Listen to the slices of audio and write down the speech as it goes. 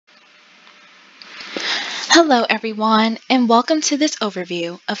Hello everyone, and welcome to this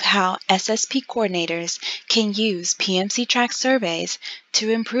overview of how SSP coordinators can use PMCTrack surveys to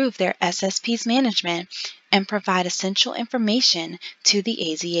improve their SSP's management and provide essential information to the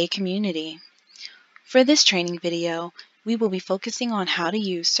AZA community. For this training video, we will be focusing on how to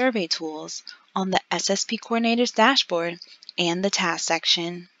use survey tools on the SSP coordinators dashboard and the task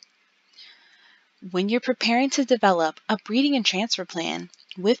section. When you're preparing to develop a breeding and transfer plan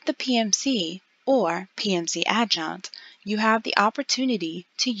with the PMC or PMC adjunct, you have the opportunity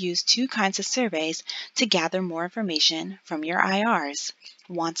to use two kinds of surveys to gather more information from your IRs,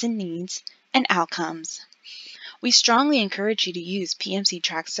 wants and needs, and outcomes. We strongly encourage you to use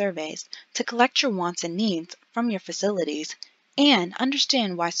PMCTrack surveys to collect your wants and needs from your facilities and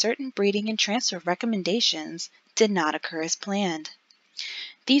understand why certain breeding and transfer recommendations did not occur as planned.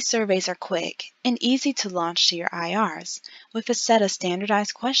 These surveys are quick and easy to launch to your IRs with a set of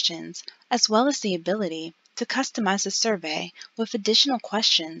standardized questions, as well as the ability to customize the survey with additional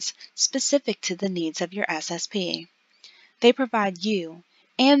questions specific to the needs of your SSP. They provide you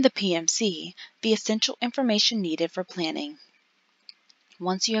and the PMC the essential information needed for planning.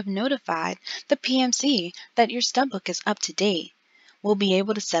 Once you have notified the PMC that your stubbook is up to date, we'll be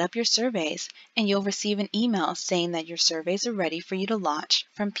able to set up your surveys, and you'll receive an email saying that your surveys are ready for you to launch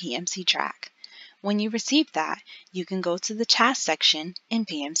from PMCTrack. When you receive that, you can go to the task section in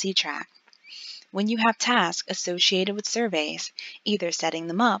PMCTrack. When you have tasks associated with surveys, either setting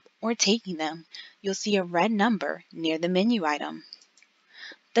them up or taking them, you'll see a red number near the menu item.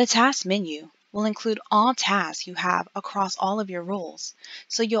 The task menu will include all tasks you have across all of your roles,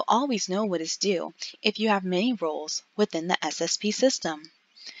 so you'll always know what is due if you have many roles within the SSP system.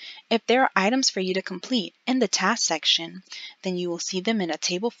 If there are items for you to complete in the task section, then you will see them in a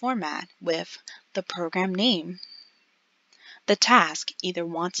table format with the program name, the task, either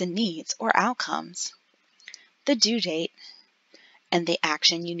wants and needs or outcomes, the due date, and the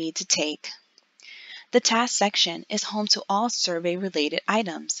action you need to take. The task section is home to all survey-related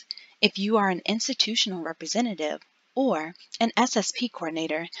items. If you are an institutional representative or an SSP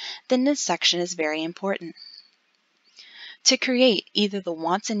coordinator, then this section is very important. To create either the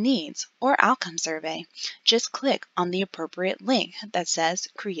wants and needs or outcome survey, just click on the appropriate link that says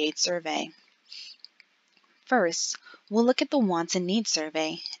Create Survey. First, we'll look at the wants and needs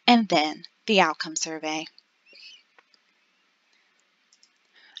survey and then the outcome survey.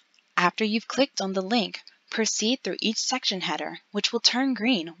 After you've clicked on the link, proceed through each section header, which will turn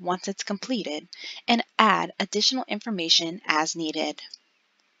green once it's completed, and add additional information as needed.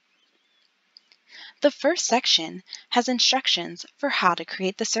 The first section has instructions for how to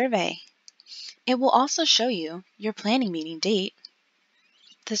create the survey. It will also show you your planning meeting date,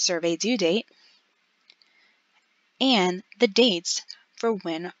 the survey due date, and the dates for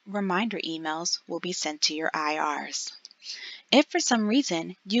when reminder emails will be sent to your IRs. If for some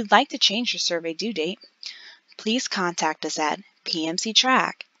reason you'd like to change your survey due date, please contact us at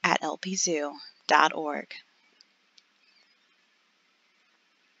pmctrack@lpzoo.org.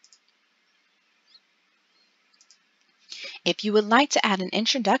 If you would like to add an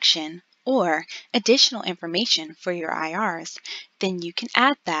introduction or additional information for your IRs, then you can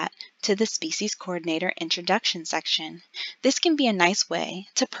add that to the Species Coordinator Introduction section. This can be a nice way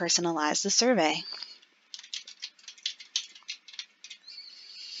to personalize the survey.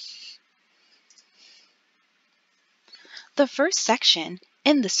 The first section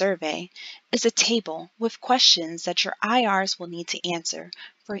in the survey is a table with questions that your IRs will need to answer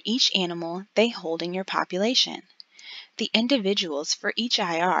for each animal they hold in your population. The individuals for each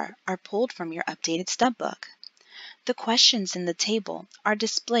IR are pulled from your updated stubbook. The questions in the table are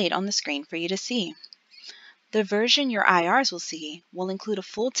displayed on the screen for you to see. The version your IRs will see will include a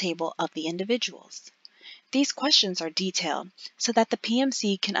full table of the individuals. These questions are detailed so that the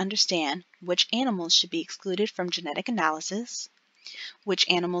PMC can understand which animals should be excluded from genetic analysis, which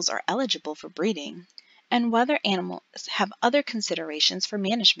animals are eligible for breeding, and whether animals have other considerations for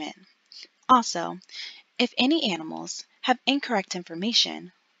management. Also, if any animals have incorrect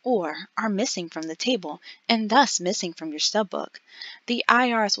information or are missing from the table and thus missing from your stubbook, the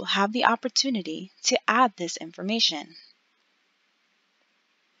IRs will have the opportunity to add this information.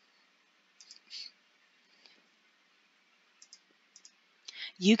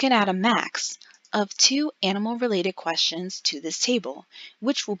 You can add a max of 2 animal-related questions to this table,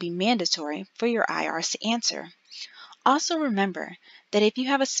 which will be mandatory for your IRs to answer. Also remember that if you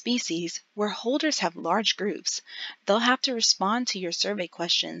have a species where holders have large groups, they'll have to respond to your survey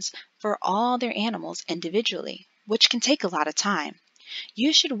questions for all their animals individually, which can take a lot of time.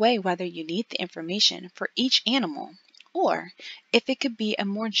 You should weigh whether you need the information for each animal or if it could be a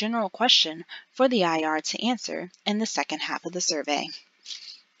more general question for the IR to answer in the second half of the survey.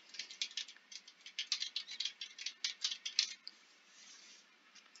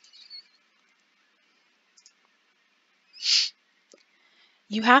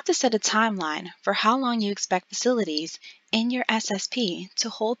 You have to set a timeline for how long you expect facilities in your SSP to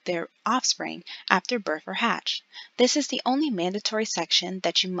hold their offspring after birth or hatch. This is the only mandatory section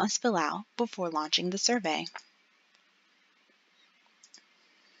that you must fill out before launching the survey.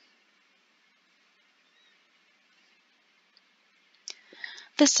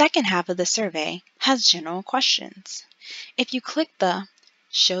 The second half of the survey has general questions. If you click the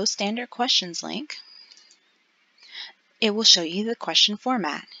Show Standard Questions link, it will show you the question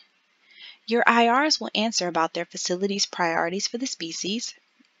format. Your IRs will answer about their facility's priorities for the species,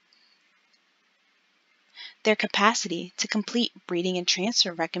 their capacity to complete breeding and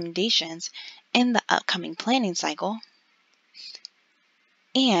transfer recommendations in the upcoming planning cycle,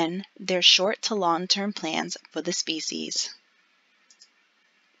 and their short to long-term plans for the species.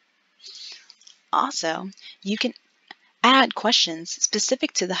 Also, you can add questions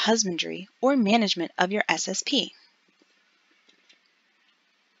specific to the husbandry or management of your SSP.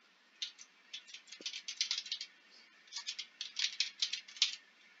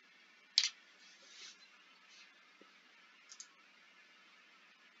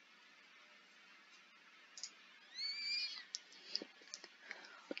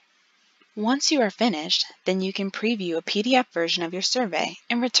 Once you are finished, then you can preview a PDF version of your survey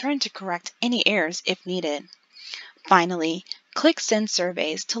and return to correct any errors if needed. Finally, click Send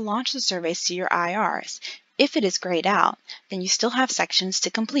Surveys to launch the surveys to your IRs. If it is grayed out, then you still have sections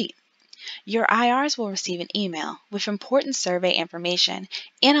to complete. Your IRs will receive an email with important survey information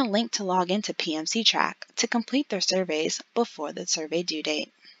and a link to log into PMCTrack to complete their surveys before the survey due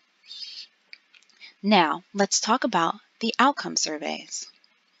date. Now, let's talk about the outcome surveys.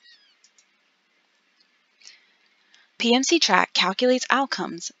 PMCTrack calculates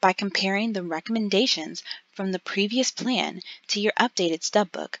outcomes by comparing the recommendations from the previous plan to your updated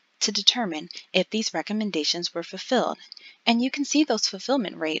stubbook to determine if these recommendations were fulfilled, and you can see those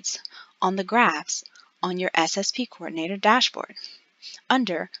fulfillment rates on the graphs on your SSP Coordinator dashboard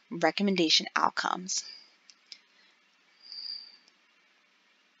under Recommendation Outcomes.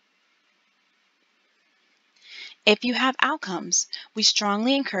 If you have outcomes, we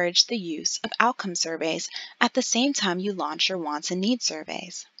strongly encourage the use of outcome surveys at the same time you launch your wants and needs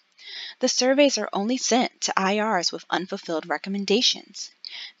surveys. The surveys are only sent to IRs with unfulfilled recommendations.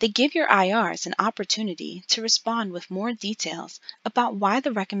 They give your IRs an opportunity to respond with more details about why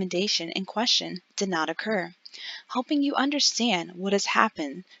the recommendation in question did not occur, helping you understand what has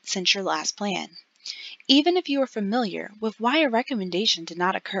happened since your last plan. Even if you are familiar with why a recommendation did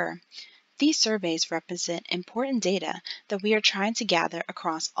not occur, these surveys represent important data that we are trying to gather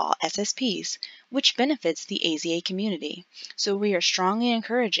across all SSPs, which benefits the AZA community. So we are strongly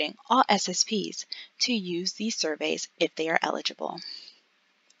encouraging all SSPs to use these surveys if they are eligible.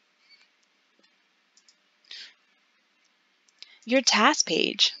 Your task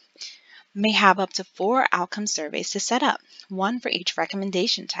page may have up to 4 outcome surveys to set up, one for each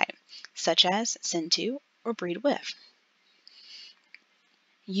recommendation type, such as send to or breed with.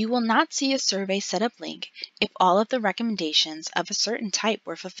 You will not see a survey setup link if all of the recommendations of a certain type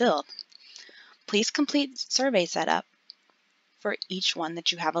were fulfilled. Please complete survey setup for each one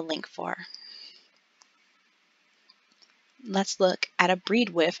that you have a link for. Let's look at a breed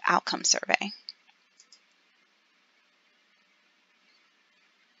with outcome survey.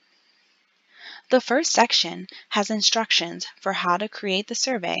 The first section has instructions for how to create the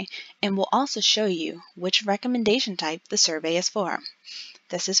survey and will also show you which recommendation type the survey is for.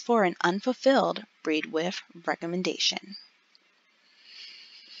 This is for an unfulfilled breed with recommendation.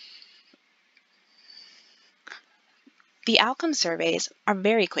 The outcome surveys are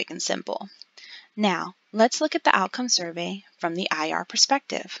very quick and simple. Now, let's look at the outcome survey from the IR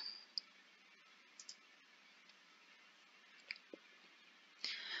perspective.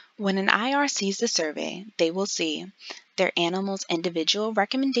 When an IR sees the survey, they will see their animal's individual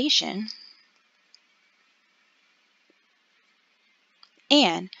recommendation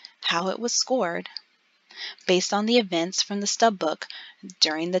and how it was scored based on the events from the stubbook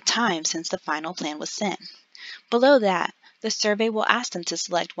during the time since the final plan was sent. Below that, the survey will ask them to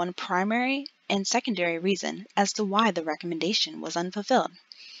select one primary and secondary reason as to why the recommendation was unfulfilled.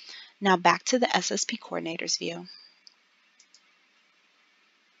 Now back to the SSP Coordinators view.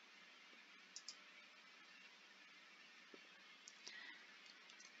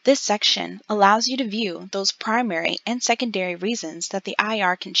 This section allows you to view those primary and secondary reasons that the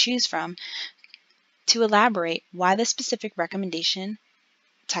IR can choose from to elaborate why the specific recommendation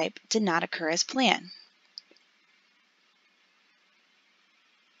type did not occur as planned.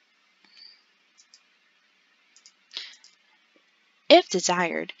 If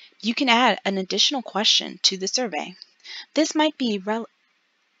desired, you can add an additional question to the survey. This might be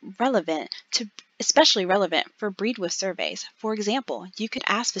especially relevant for breed with surveys. For example, you could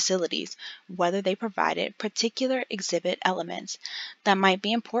ask facilities whether they provided particular exhibit elements that might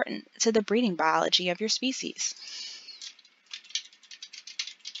be important to the breeding biology of your species.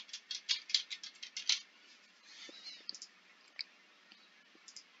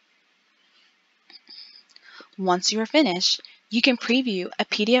 Once you are finished, you can preview a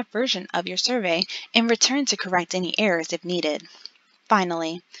PDF version of your survey and return to correct any errors if needed.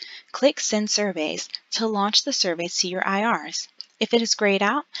 Finally, click Send Surveys to launch the surveys to your IRs. If it is grayed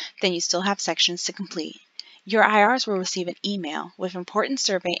out, then you still have sections to complete. Your IRs will receive an email with important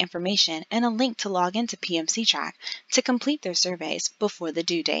survey information and a link to log into PMCTrack to complete their surveys before the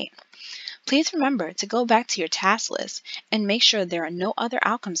due date. Please remember to go back to your task list and make sure there are no other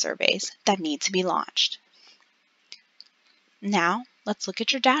outcome surveys that need to be launched. Now, let's look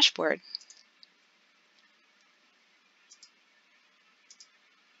at your dashboard.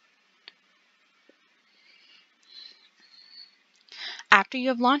 After you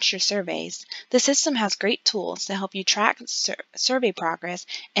have launched your surveys, the system has great tools to help you track survey progress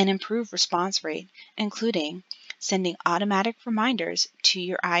and improve response rate, including sending automatic reminders to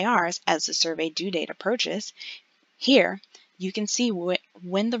your IRs as the survey due date approaches. Here, you can see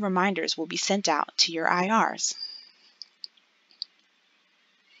when the reminders will be sent out to your IRs.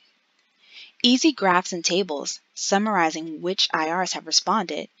 Easy graphs and tables summarizing which IRs have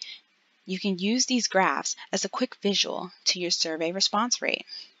responded. You can use these graphs as a quick visual to your survey response rate.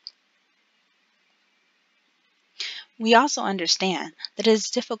 We also understand that it is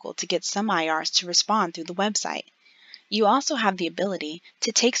difficult to get some IRs to respond through the website. You also have the ability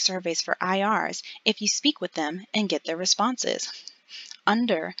to take surveys for IRs if you speak with them and get their responses.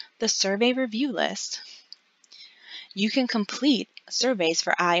 Under the Survey Review list, you can complete surveys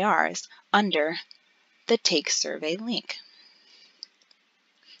for IRs under the Take Survey link.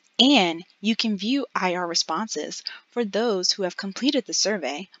 And you can view IR responses for those who have completed the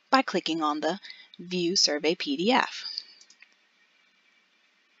survey by clicking on the View Survey PDF.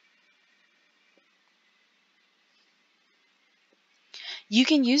 You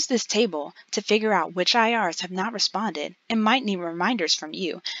can use this table to figure out which IRs have not responded and might need reminders from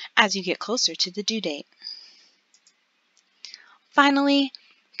you as you get closer to the due date. Finally,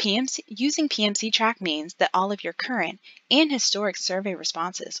 using PMCTrack means that all of your current and historic survey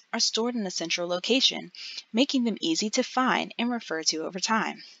responses are stored in a central location, making them easy to find and refer to over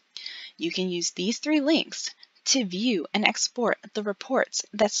time. You can use these 3 links to view and export the reports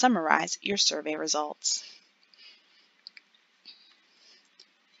that summarize your survey results.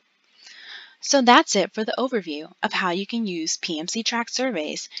 So that's it for the overview of how you can use PMCTrack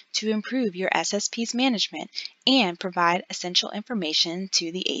surveys to improve your SSP's management and provide essential information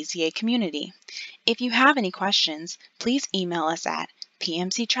to the AZA community. If you have any questions, please email us at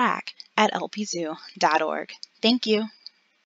pmctrack@lpzoo.org. Thank you.